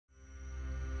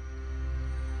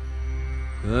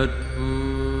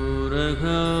कर्पूरगौरं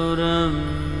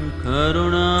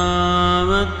करुणावतारं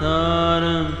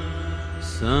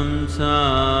संसारसारं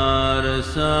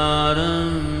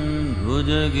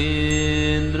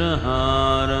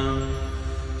भुजगेन्द्रहारं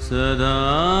सदा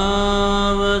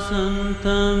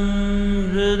वसन्तं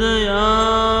हृदयारविन्दे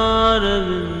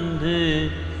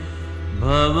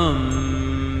भवं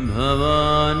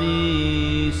भवानी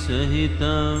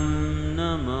सहितं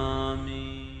Namami.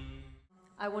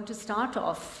 I want to start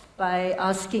off by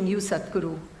asking you,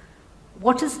 Sadhguru,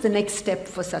 what is the next step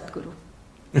for Sadhguru?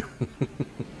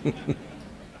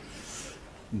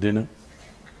 Dinner.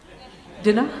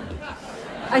 Dinner?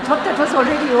 I thought that was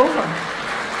already over.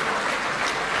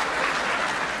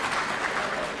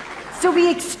 So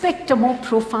we expect a more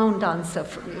profound answer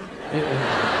from you.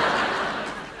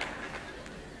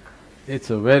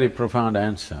 It's a very profound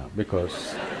answer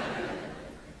because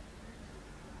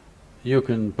you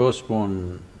can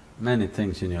postpone many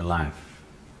things in your life.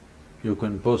 You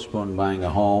can postpone buying a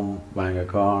home, buying a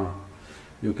car,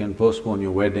 you can postpone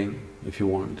your wedding if you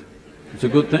want. It's a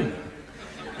good thing.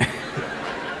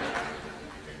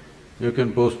 You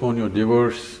can postpone your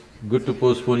divorce, good to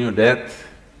postpone your death,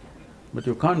 but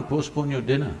you can't postpone your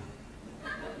dinner.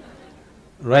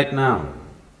 Right now,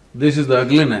 this is the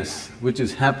ugliness which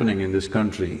is happening in this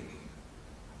country.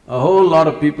 A whole lot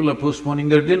of people are postponing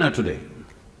their dinner today.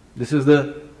 This is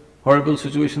the horrible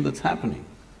situation that's happening.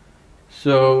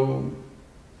 So,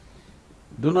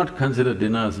 do not consider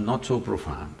dinner as not so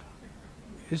profound.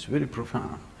 It's very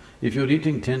profound. If you're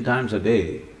eating 10 times a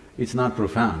day, it's not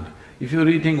profound. If you're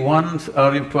eating once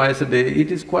or twice a day,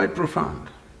 it is quite profound.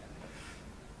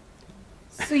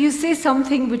 So you say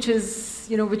something which is,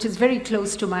 which is very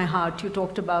close to my heart. You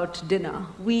talked about dinner.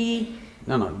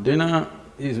 No, dinner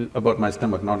is about my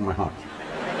stomach, not my heart.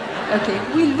 Okay,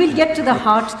 we'll get to the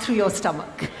heart through your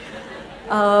stomach.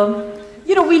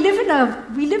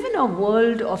 We live in a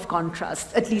world of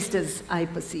contrasts, at least as I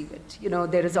perceive it.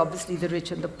 There is obviously the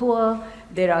rich and the poor,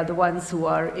 there are the ones who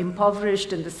are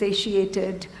impoverished and the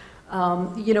satiated.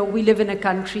 We live in a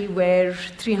country where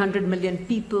 300 million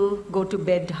people go to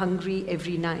bed hungry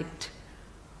every night.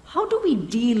 How do we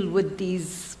deal with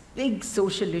these big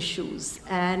social issues?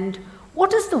 And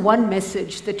what is the one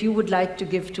message that you would like to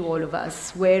give to all of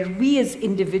us, where we as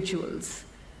individuals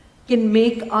can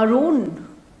make our own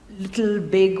little,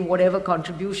 big, whatever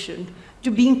contribution to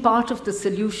being part of the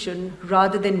solution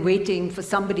rather than waiting for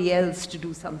somebody else to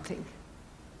do something?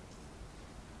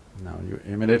 Now you're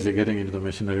immediately getting into the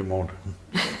missionary mode.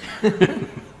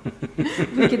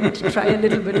 We can try a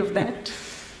little bit of that.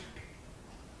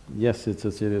 Yes, it's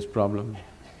a serious problem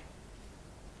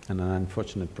and an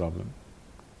unfortunate problem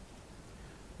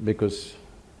because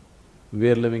we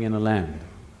are living in a land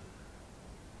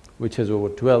which has over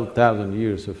 12,000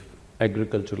 years of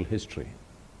agricultural history,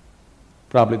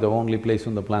 probably the only place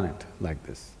on the planet like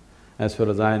this. As far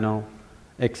as I know,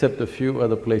 except a few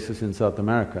other places in South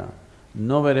America,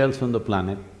 nowhere else on the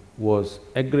planet was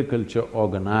agriculture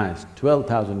organized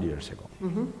 12,000 years ago.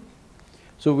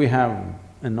 So we have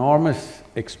enormous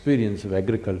experience of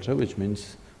agriculture, which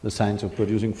means the science of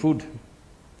producing food.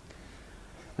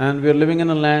 And we're living in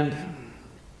a land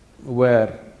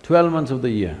where 12 months of the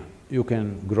year you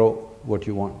can grow what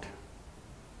you want.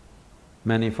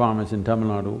 Many farmers in Tamil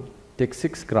Nadu take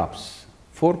 6 crops,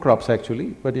 4 crops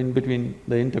actually, but in between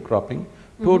the intercropping,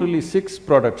 totally 6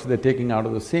 products they're taking out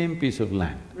of the same piece of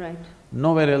land. Right.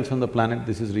 Nowhere else on the planet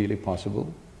this is really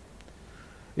possible.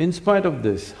 In spite of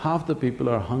this, half the people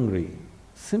are hungry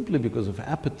simply because of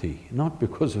apathy, not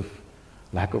because of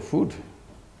lack of food,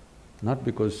 not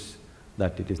because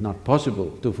that it is not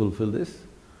possible to fulfill this.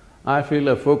 I feel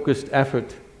a focused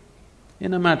effort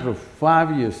in a matter of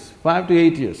 5 years, 5 to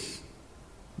 8 years,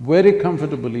 very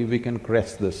comfortably we can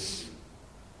crest this.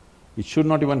 It should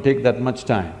not even take that much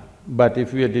time, but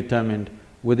if we are determined,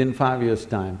 within 5 years'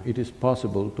 time, it is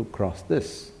possible to cross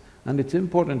this. And it's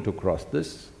important to cross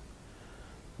this,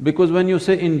 because when you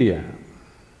say India,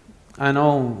 I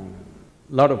know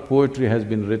a lot of poetry has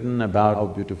been written about how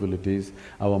beautiful it is,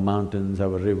 our mountains,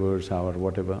 our rivers, our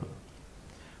whatever.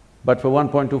 But for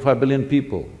 1.25 billion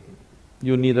people,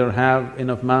 you neither have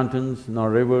enough mountains, nor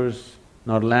rivers,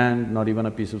 nor land, not even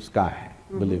a piece of sky,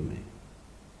 believe me.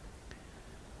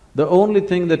 The only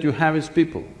thing that you have is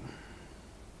people.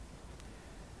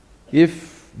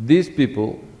 If these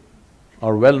people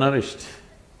are well-nourished,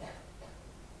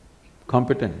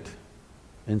 competent,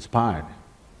 inspired,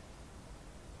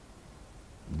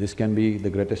 this can be the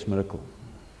greatest miracle.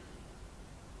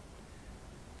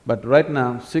 But right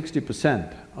now,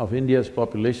 60% of India's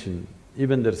population,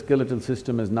 even their skeletal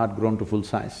system has not grown to full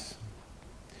size.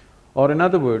 Or in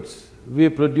other words, we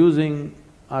are producing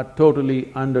are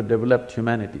totally underdeveloped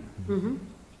humanity.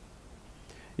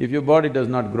 If your body does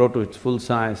not grow to its full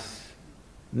size,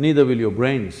 neither will your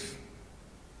brains.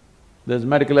 There's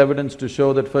medical evidence to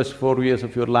show that first 4 years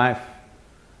of your life,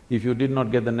 if you did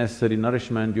not get the necessary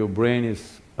nourishment, your brain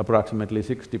is approximately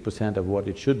 60% of what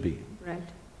it should be. Right.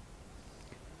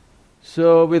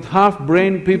 So with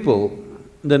half-brained people,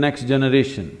 the next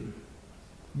generation,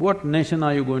 what nation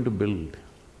are you going to build?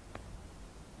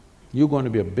 You're going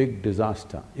to be a big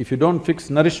disaster. If you don't fix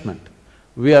nourishment,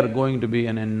 we are going to be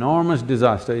an enormous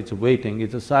disaster. It's waiting,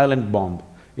 it's a silent bomb.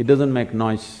 It doesn't make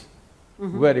noise.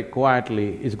 Very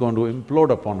quietly, it's going to implode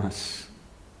upon us.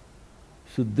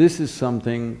 So this is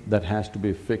something that has to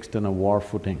be fixed on a war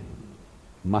footing,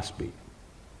 must be.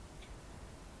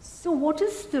 So what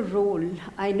is the role?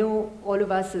 I know all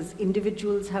of us as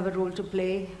individuals have a role to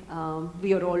play.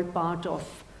 We are all part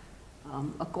of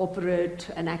a corporate,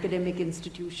 an academic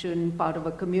institution, part of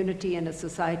a community and a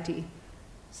society.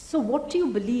 So what do you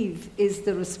believe is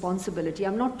the responsibility?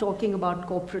 I'm not talking about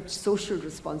corporate social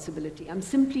responsibility. I'm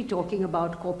simply talking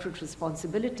about corporate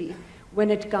responsibility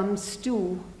when it comes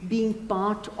to being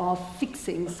part of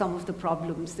fixing some of the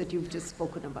problems that you've just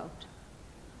spoken about.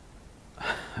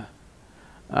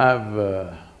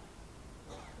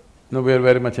 No, we are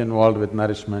very much involved with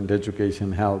nourishment,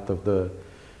 education, health of the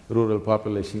rural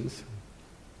populations.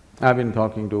 I've been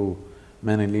talking to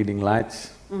many leading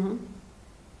lights.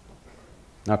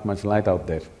 Not much light out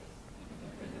there.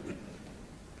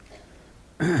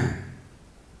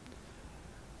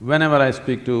 Whenever I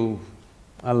speak to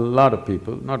a lot of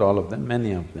people, not all of them,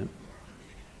 many of them,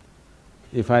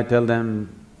 if I tell them,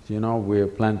 you know, we're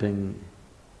planting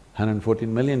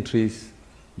 114 million trees,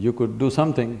 you could do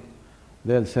something,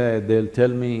 they'll tell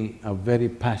me a very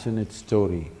passionate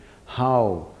story,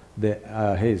 how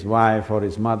his wife or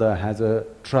his mother has a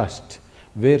trust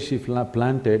where she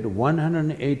planted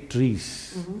 108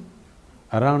 trees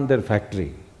around their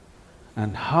factory,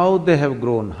 and how they have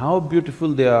grown, how beautiful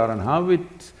they are and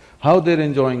how they're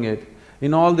enjoying it.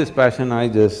 In all this passion, I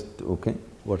just, okay,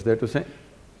 what's there to say?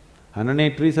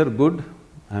 108 trees are good,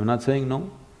 I'm not saying no,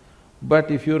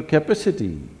 but if your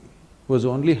capacity was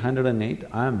only 108,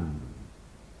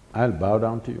 I'll bow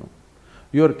down to you.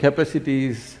 Your capacity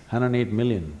is 108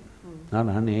 million, not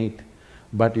 108.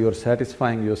 But you're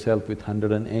satisfying yourself with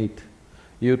 108.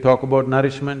 You talk about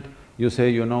nourishment, you say,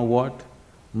 you know what,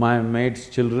 my maid's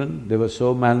children, they were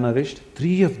so malnourished,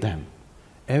 3 of them,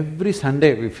 every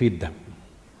Sunday we feed them.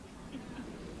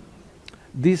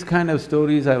 These kind of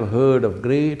stories I've heard of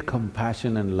great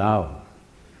compassion and love.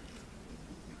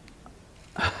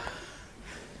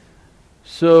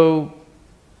 So,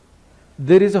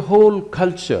 there is a whole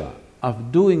culture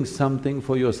of doing something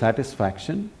for your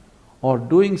satisfaction or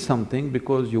doing something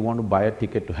because you want to buy a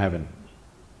ticket to heaven.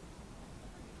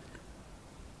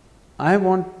 I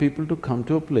want people to come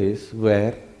to a place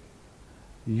where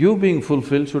you being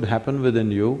fulfilled should happen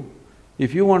within you.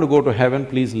 If you want to go to heaven,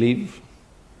 please leave.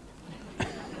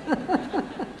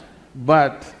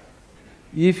 But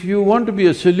if you want to be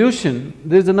a solution,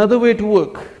 there's another way to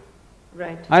work.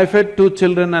 Right. I fed 2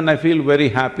 children and I feel very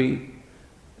happy.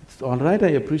 It's all right, I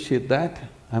appreciate that.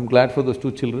 I'm glad for those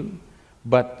 2 children.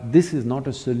 But this is not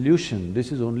a solution,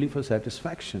 this is only for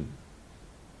satisfaction.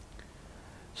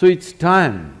 So it's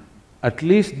time, at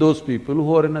least those people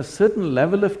who are in a certain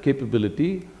level of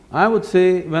capability, I would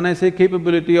say, when I say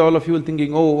capability, all of you are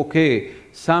thinking, oh, okay,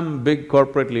 some big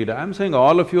corporate leader. I'm saying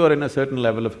all of you are in a certain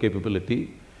level of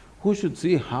capability who should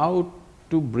see how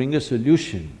to bring a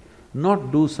solution,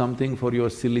 not do something for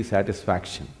your silly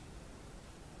satisfaction.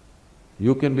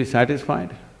 You can be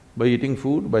satisfied by eating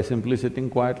food, by simply sitting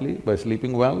quietly, by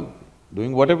sleeping well,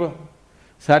 doing whatever.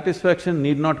 Satisfaction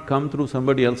need not come through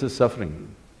somebody else's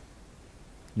suffering.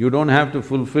 You don't have to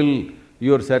fulfill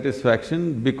your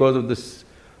satisfaction because of this,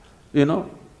 you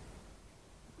know.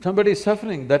 Somebody is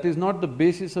suffering, that is not the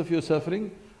basis of your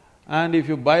suffering, and if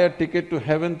you buy a ticket to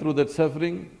heaven through that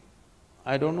suffering,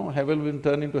 I don't know, heaven will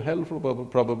turn into hell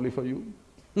probably for you.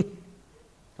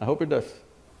 I hope it does.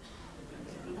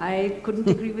 I couldn't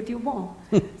agree with you more.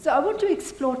 So I want to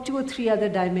explore 2 or 3 other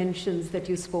dimensions that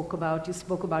you spoke about. You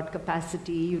spoke about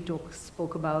capacity, you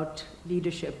spoke about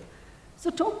leadership. So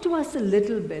talk to us a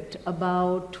little bit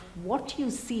about what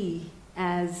you see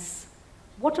as…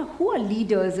 who are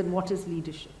leaders and what is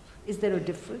leadership? Is there a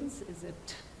difference? Is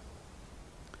it…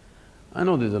 I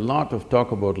know there's a lot of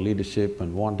talk about leadership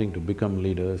and wanting to become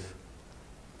leaders.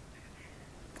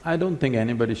 I don't think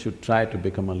anybody should try to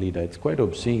become a leader. It's quite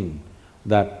obscene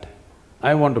that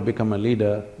I want to become a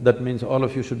leader, that means all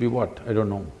of you should be what? I don't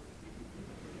know.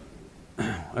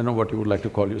 I know what you would like to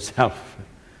call yourself.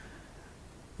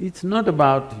 It's not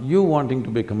about you wanting to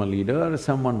become a leader or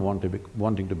someone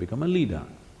wanting to become a leader.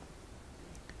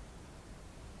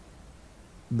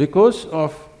 Because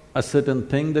of a certain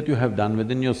thing that you have done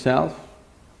within yourself,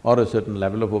 or a certain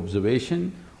level of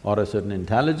observation, or a certain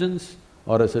intelligence,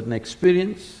 or a certain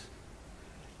experience,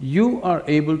 you are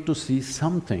able to see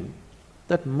something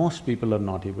that most people are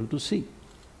not able to see.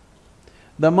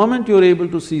 The moment you're able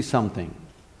to see something,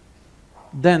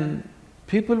 then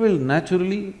people will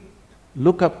naturally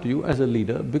look up to you as a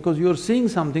leader because you're seeing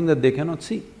something that they cannot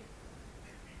see.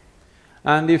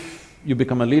 And if you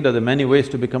become a leader, there are many ways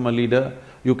to become a leader.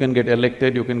 You can get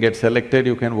elected, you can get selected,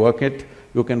 you can work it,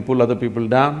 you can pull other people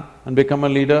down and become a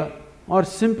leader, or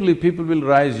simply people will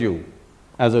rise you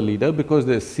as a leader because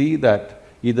they see that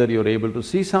either you're able to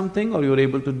see something or you're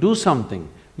able to do something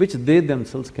which they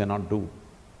themselves cannot do.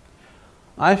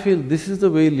 I feel this is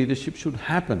the way leadership should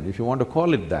happen, if you want to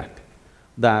call it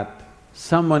that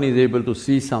someone is able to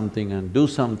see something and do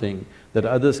something that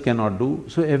others cannot do,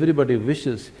 so everybody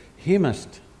wishes he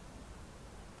must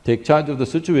take charge of the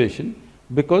situation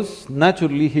because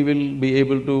naturally he will be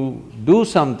able to do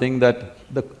something that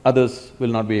the others will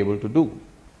not be able to do.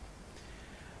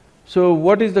 So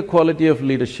what is the quality of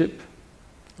leadership?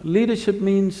 Leadership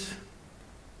means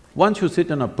once you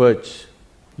sit on a perch,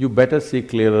 you better see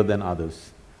clearer than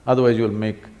others, otherwise you'll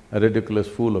make a ridiculous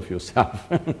fool of yourself.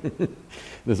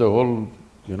 There's a whole,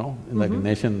 in the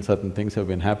nation certain things have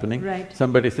been happening. Right.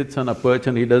 Somebody sits on a perch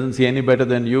and he doesn't see any better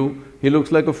than you, he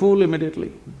looks like a fool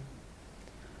immediately.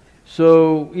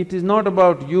 So, it is not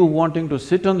about you wanting to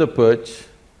sit on the perch,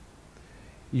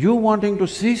 you wanting to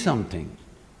see something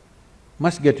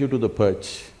must get you to the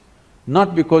perch.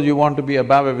 Not because you want to be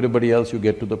above everybody else, you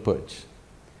get to the perch.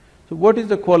 So what is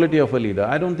the quality of a leader?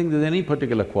 I don't think there's any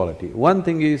particular quality. One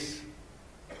thing is,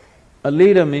 a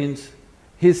leader means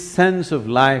his sense of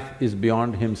life is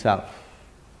beyond himself.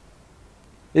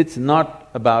 It's not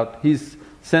about… his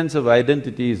sense of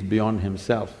identity is beyond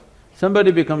himself.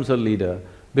 Somebody becomes a leader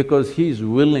because he's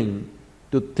willing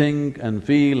to think and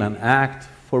feel and act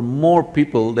for more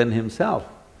people than himself.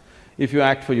 If you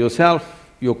act for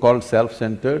yourself, you're called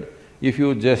self-centered. If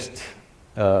you just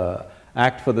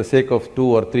act for the sake of 2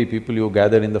 or 3 people you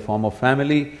gather in the form of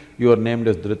family, you are named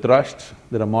as Dhritarashtra.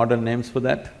 There are modern names for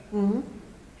that.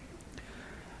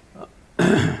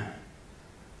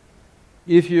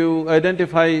 If you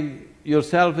identify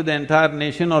yourself with the entire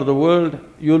nation or the world,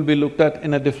 you'll be looked at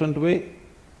in a different way.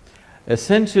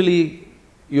 Essentially,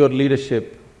 your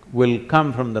leadership will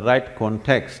come from the right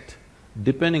context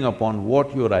depending upon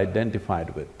what you're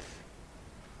identified with.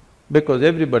 Because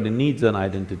everybody needs an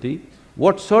identity.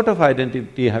 What sort of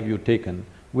identity have you taken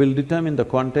will determine the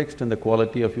context and the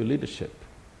quality of your leadership.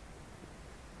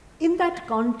 In that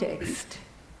context,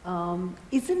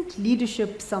 isn't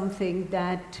leadership something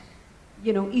that,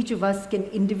 each of us can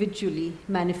individually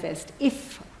manifest?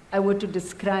 If I were to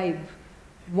describe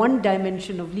one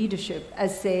dimension of leadership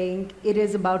as saying it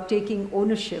is about taking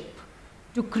ownership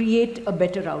to create a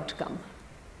better outcome.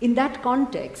 In that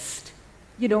context,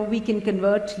 we can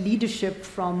convert leadership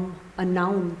from a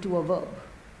noun to a verb.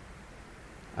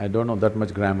 I don't know that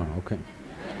much grammar, okay.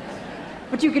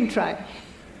 But you can try.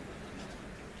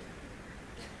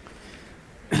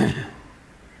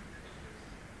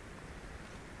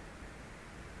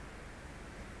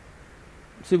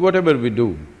 See, whatever we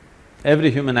do,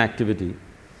 every human activity,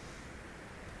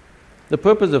 the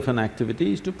purpose of an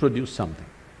activity is to produce something.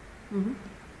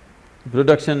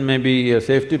 Production may be a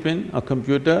safety pin, a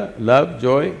computer, love,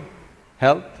 joy,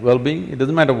 health, well-being, it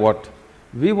doesn't matter what.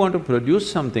 We want to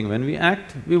produce something. When we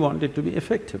act, we want it to be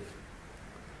effective.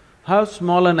 How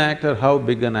small an act or how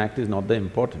big an act is not the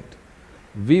important.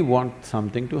 We want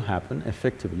something to happen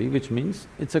effectively, which means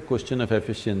it's a question of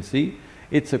efficiency,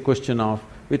 it's a question of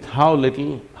with how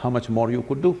little, how much more you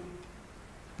could do.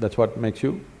 That's what makes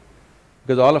you…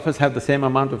 because all of us have the same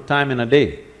amount of time in a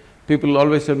day. People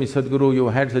always tell me, Sadhguru, you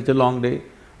had such a long day.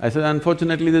 I said,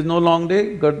 unfortunately there's no long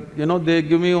day, God, they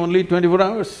give me only 24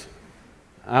 hours.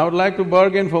 I would like to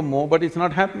bargain for more, but it's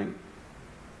not happening.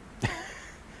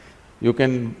 You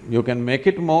can make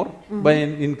it more by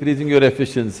increasing your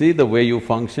efficiency, the way you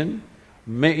function,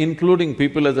 including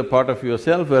people as a part of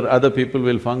yourself, where other people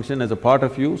will function as a part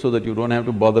of you so that you don't have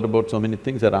to bother about so many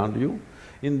things around you.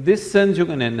 In this sense, you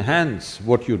can enhance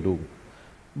what you do.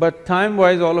 But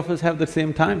time-wise, all of us have the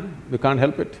same time, we can't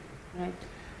help it. Right.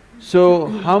 So,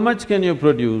 how much can you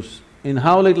produce, in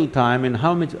how little time, in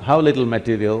how little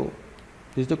material,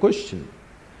 is the question.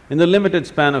 In the limited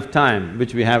span of time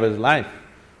which we have as life,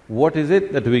 what is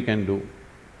it that we can do?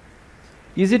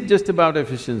 Is it just about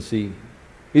efficiency?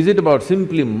 Is it about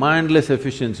simply mindless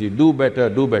efficiency, do better,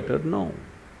 do better? No.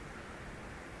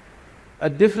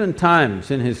 At different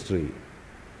times in history,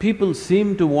 people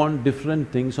seem to want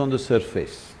different things on the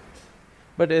surface.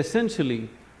 But essentially,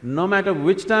 no matter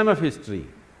which time of history,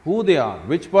 who they are,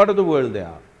 which part of the world they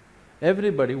are,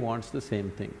 everybody wants the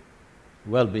same thing,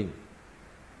 well-being.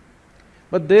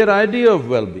 But their idea of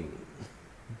well-being,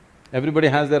 everybody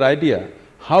has their idea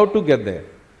how to get there,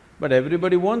 but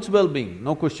everybody wants well-being,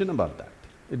 no question about that.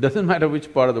 It doesn't matter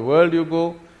which part of the world you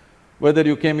go, whether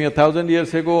you came here 1,000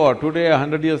 years ago or today,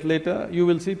 100 years later, you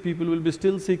will see people will be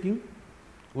still seeking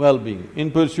well-being.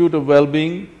 In pursuit of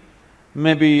well-being,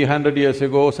 maybe 100 years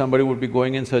ago somebody would be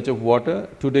going in search of water,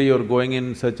 today you're going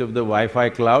in search of the Wi-Fi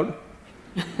cloud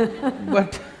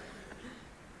but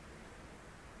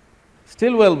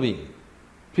still well-being.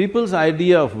 People's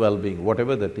idea of well-being,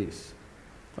 whatever that is,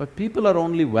 but people are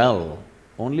only well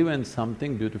only when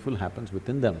something beautiful happens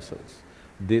within themselves.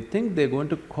 They think they're going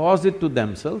to cause it to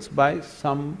themselves by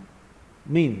some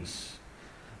means.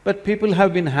 But people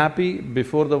have been happy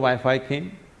before the Wi-Fi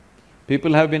came,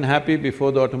 people have been happy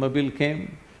before the automobile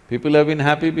came, people have been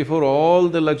happy before all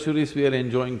the luxuries we are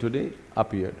enjoying today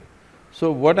appeared.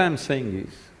 So what I'm saying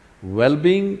is,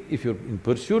 well-being, if you're in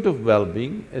pursuit of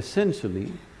well-being,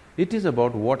 essentially, it is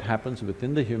about what happens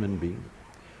within the human being.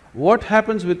 What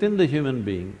happens within the human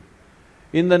being,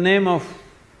 in the name of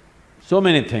so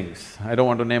many things, I don't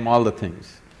want to name all the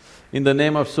things, in the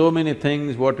name of so many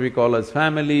things, what we call as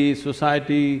family,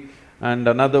 society, and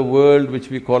another world which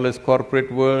we call as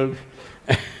corporate world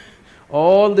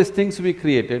all these things we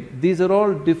created, these are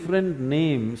all different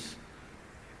names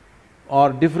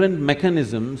or different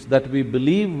mechanisms that we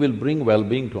believe will bring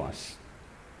well-being to us.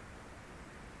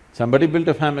 Somebody built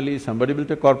a family, somebody built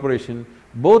a corporation,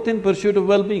 both in pursuit of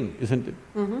well-being, isn't it?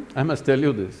 I must tell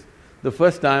you this. The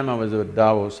first time I was at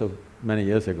Davos many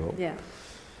years ago,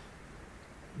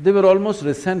 they were almost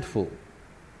resentful.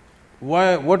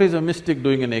 Why… what is a mystic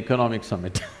doing in an economic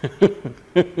summit?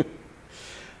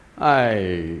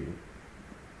 A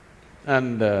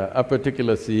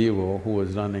particular CEO who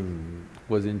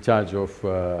was in charge of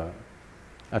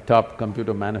a top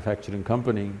computer manufacturing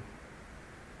company,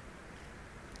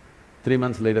 3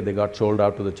 months later they got sold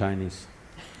out to the Chinese.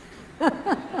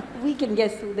 We can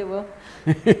guess who they were.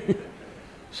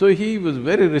 So he was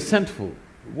very resentful.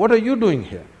 What are you doing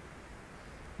here?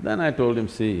 Then I told him,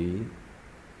 see,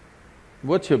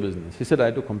 what's your business? He said,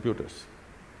 I do computers.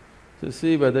 So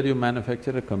see, whether you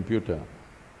manufacture a computer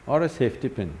or a safety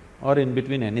pin or in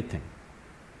between anything,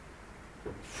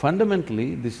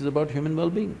 fundamentally this is about human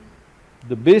well-being.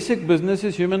 The basic business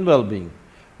is human well-being.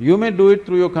 You may do it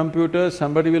through your computer,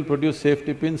 somebody will produce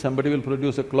safety pin, somebody will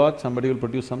produce a cloth, somebody will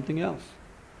produce something else.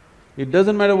 It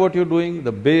doesn't matter what you're doing,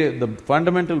 the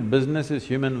fundamental business is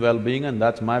human well-being, and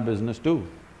that's my business too.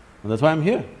 And that's why I'm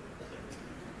here.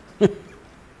 So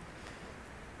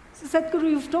Sadhguru,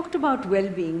 you've talked about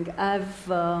well-being.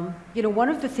 One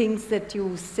of the things that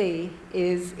you say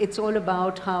is it's all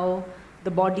about how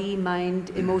the body, mind,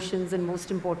 emotions, and most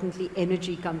importantly,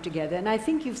 energy come together. And I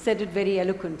think you've said it very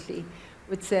eloquently,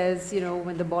 which says,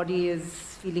 when the body is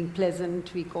feeling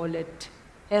pleasant, we call it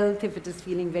health. If it is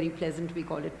feeling very pleasant, we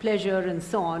call it pleasure, and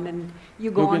so on. And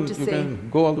you go on to say… You can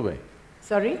go all the way.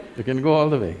 Sorry? You can go all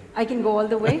the way. I can go all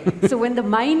the way? So when the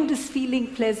mind is feeling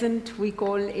pleasant, we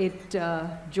call it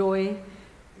joy.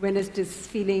 When it is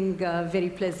feeling very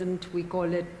pleasant, we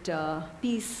call it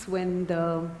peace. When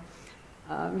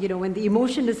when the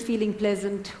emotion is feeling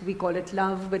pleasant, we call it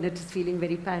love. When it is feeling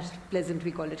very pleasant,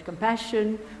 we call it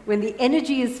compassion. When the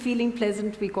energy is feeling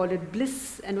pleasant, we call it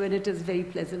bliss. And when it is very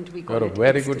pleasant, we call it You're a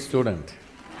very ecstasy. good student.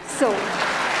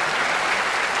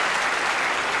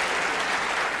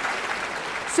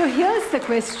 So here's the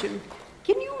question.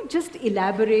 Can you just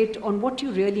elaborate on what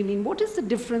you really mean? What is the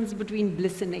difference between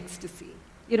bliss and ecstasy?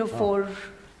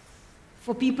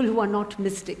 For people who are not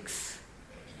mystics,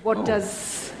 what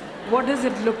does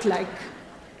it look like?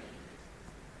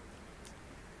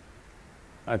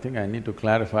 I think I need to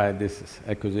clarify this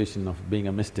accusation of being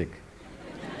a mystic.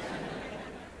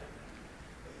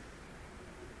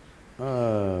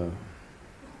 On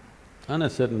a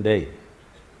certain day,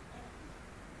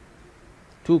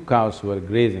 2 cows were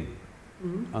grazing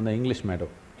on the English meadow.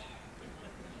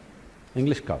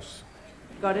 English cows.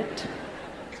 Got it?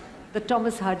 The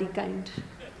Thomas Hardy kind.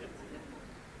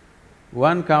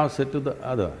 One cow said to the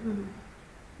other,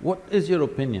 what is your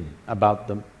opinion about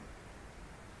the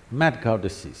mad cow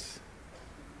disease?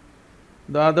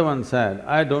 The other one said,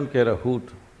 I don't care a hoot,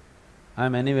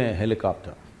 I'm anyway a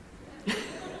helicopter.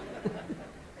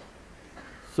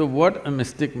 So what a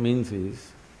mystic means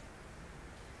is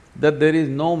that there is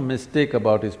no mistake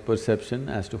about his perception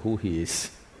as to who he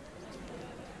is.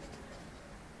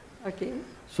 Okay.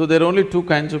 So there are only two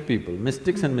kinds of people,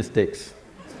 mystics and mistakes.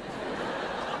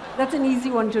 That's an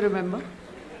easy one to remember.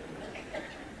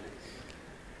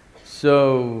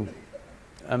 So,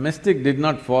 a mystic did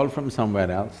not fall from somewhere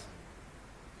else.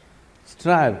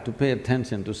 Strive to pay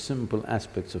attention to simple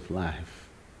aspects of life,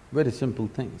 very simple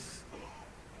things.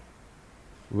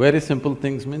 Very simple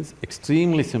things means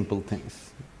extremely simple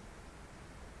things.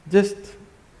 Just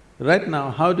right now,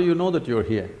 how do you know that you're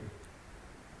here?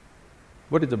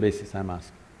 What is the basis, I'm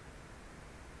asking?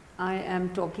 I am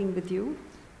talking with you.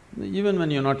 Even when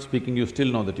you're not speaking, you still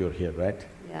know that you're here, right?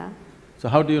 Yeah. So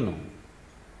how do you know?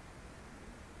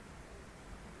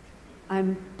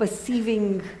 I'm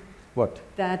perceiving What?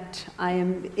 that I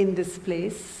am in this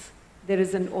place. There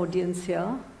is an audience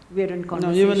here. We're in No,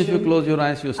 conversation. even if you close your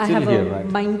eyes, you're still here, I have right? a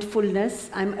mindfulness.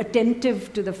 I'm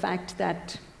attentive to the fact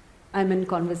that I'm in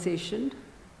conversation.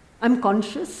 I'm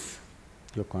conscious.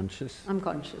 You're conscious. I'm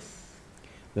conscious.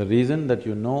 The reason that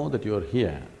you know that you're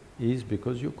here is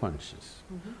because you're conscious.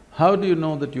 How do you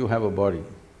know that you have a body?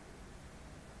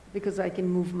 Because I can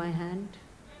move my hand.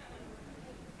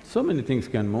 So many things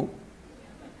can move.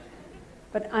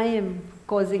 But I am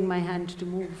causing my hand to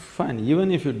move. Fine,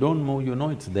 even if you don't move, you know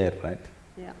it's there, right?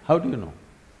 Yeah. How do you know?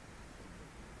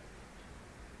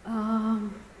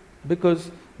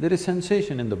 Because there is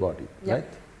sensation in the body, Yep.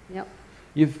 right? Yep.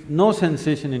 If no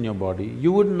sensation in your body,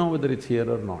 you wouldn't know whether it's here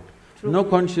or not. True. No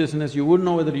consciousness, you wouldn't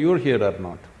know whether you're here or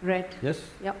not, Right. yes?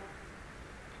 Yep.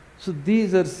 So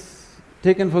these are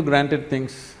taken for granted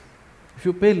things. If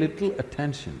you pay little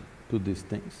attention to these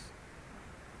things,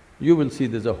 you will see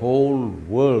there's a whole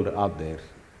world out there,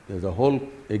 there's a whole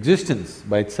existence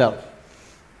by itself,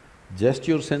 just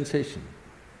your sensation.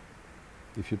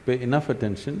 If you pay enough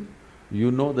attention,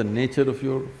 you know the nature of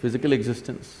your physical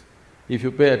existence. If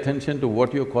you pay attention to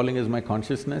what you're calling as my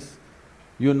consciousness,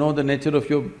 you know the nature of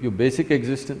your basic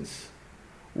existence.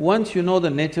 Once you know the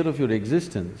nature of your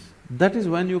existence, that is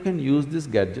when you can use this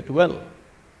gadget well.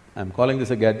 I'm calling this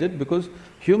a gadget because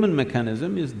human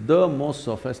mechanism is the most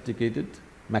sophisticated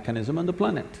mechanism on the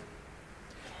planet.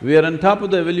 We are on top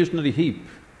of the evolutionary heap,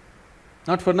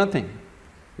 not for nothing.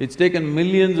 It's taken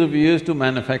millions of years to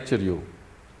manufacture you.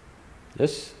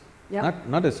 Yes? Yeah.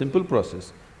 Not a simple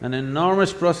process. An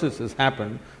enormous process has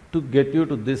happened to get you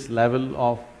to this level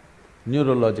of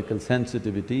neurological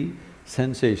sensitivity,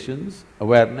 sensations,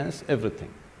 awareness,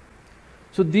 everything.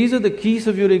 So these are the keys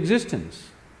of your existence.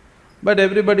 But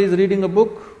everybody is reading a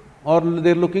book or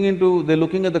they're looking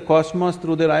at the cosmos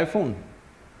through their iPhone.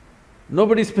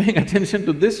 Nobody's paying attention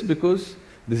to this because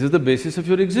this is the basis of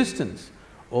your existence.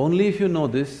 Only if you know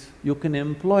this, you can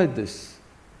employ this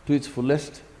to its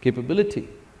fullest capability.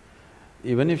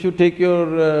 Even if you take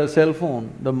your cell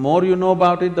phone, the more you know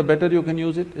about it, the better you can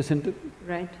use it, isn't it?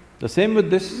 Right. The same with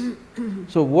this.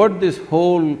 So what this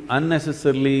whole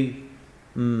unnecessarily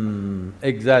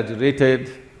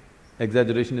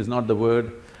exaggeration is not the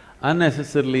word,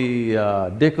 unnecessarily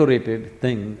decorated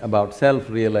thing about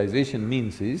self-realization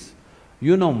means is,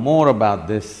 you know more about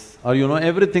this or you know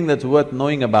everything that's worth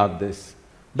knowing about this.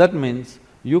 That means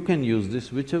you can use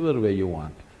this whichever way you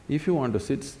want. If you want to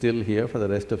sit still here for the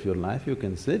rest of your life, you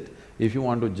can sit. If you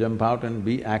want to jump out and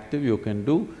be active, you can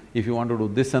do. If you want to do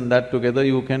this and that together,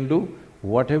 you can do.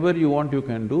 Whatever you want, you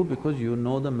can do because you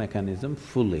know the mechanism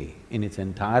fully, in its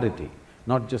entirety,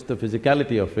 not just the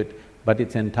physicality of it, but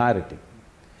its entirety.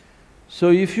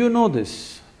 So if you know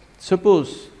this,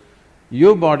 suppose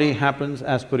your body happens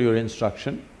as per your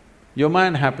instruction, your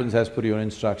mind happens as per your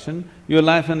instruction, your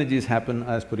life energies happen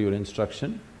as per your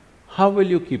instruction, how will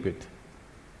you keep it?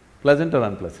 Pleasant or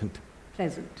unpleasant?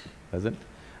 Pleasant. Pleasant.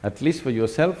 At least for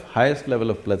yourself, highest level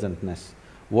of pleasantness.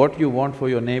 What you want for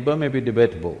your neighbor may be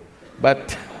debatable,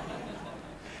 but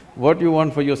what you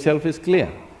want for yourself is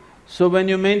clear. So when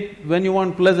you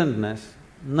want pleasantness,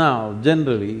 now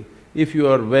generally, if you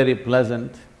are very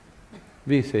pleasant,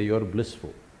 we say you're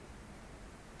blissful.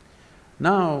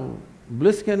 Now,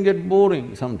 bliss can get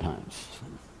boring sometimes,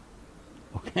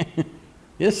 okay?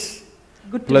 Yes?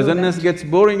 Good to Pleasantness know that. gets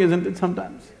boring, isn't it,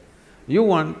 sometimes? You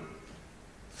want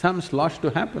some slosh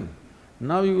to happen,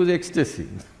 now you use ecstasy.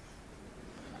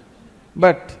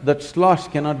 But that slosh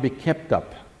cannot be kept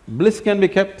up. Bliss can be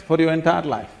kept for your entire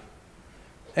life.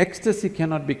 Ecstasy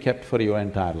cannot be kept for your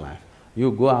entire life.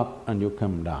 You go up and you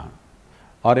come down.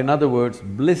 Or in other words,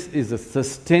 bliss is a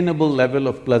sustainable level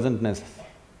of pleasantness,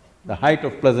 the height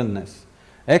of pleasantness.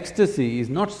 Ecstasy is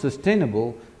not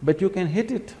sustainable, but you can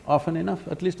hit it often enough,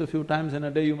 at least a few times in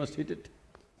a day you must hit it.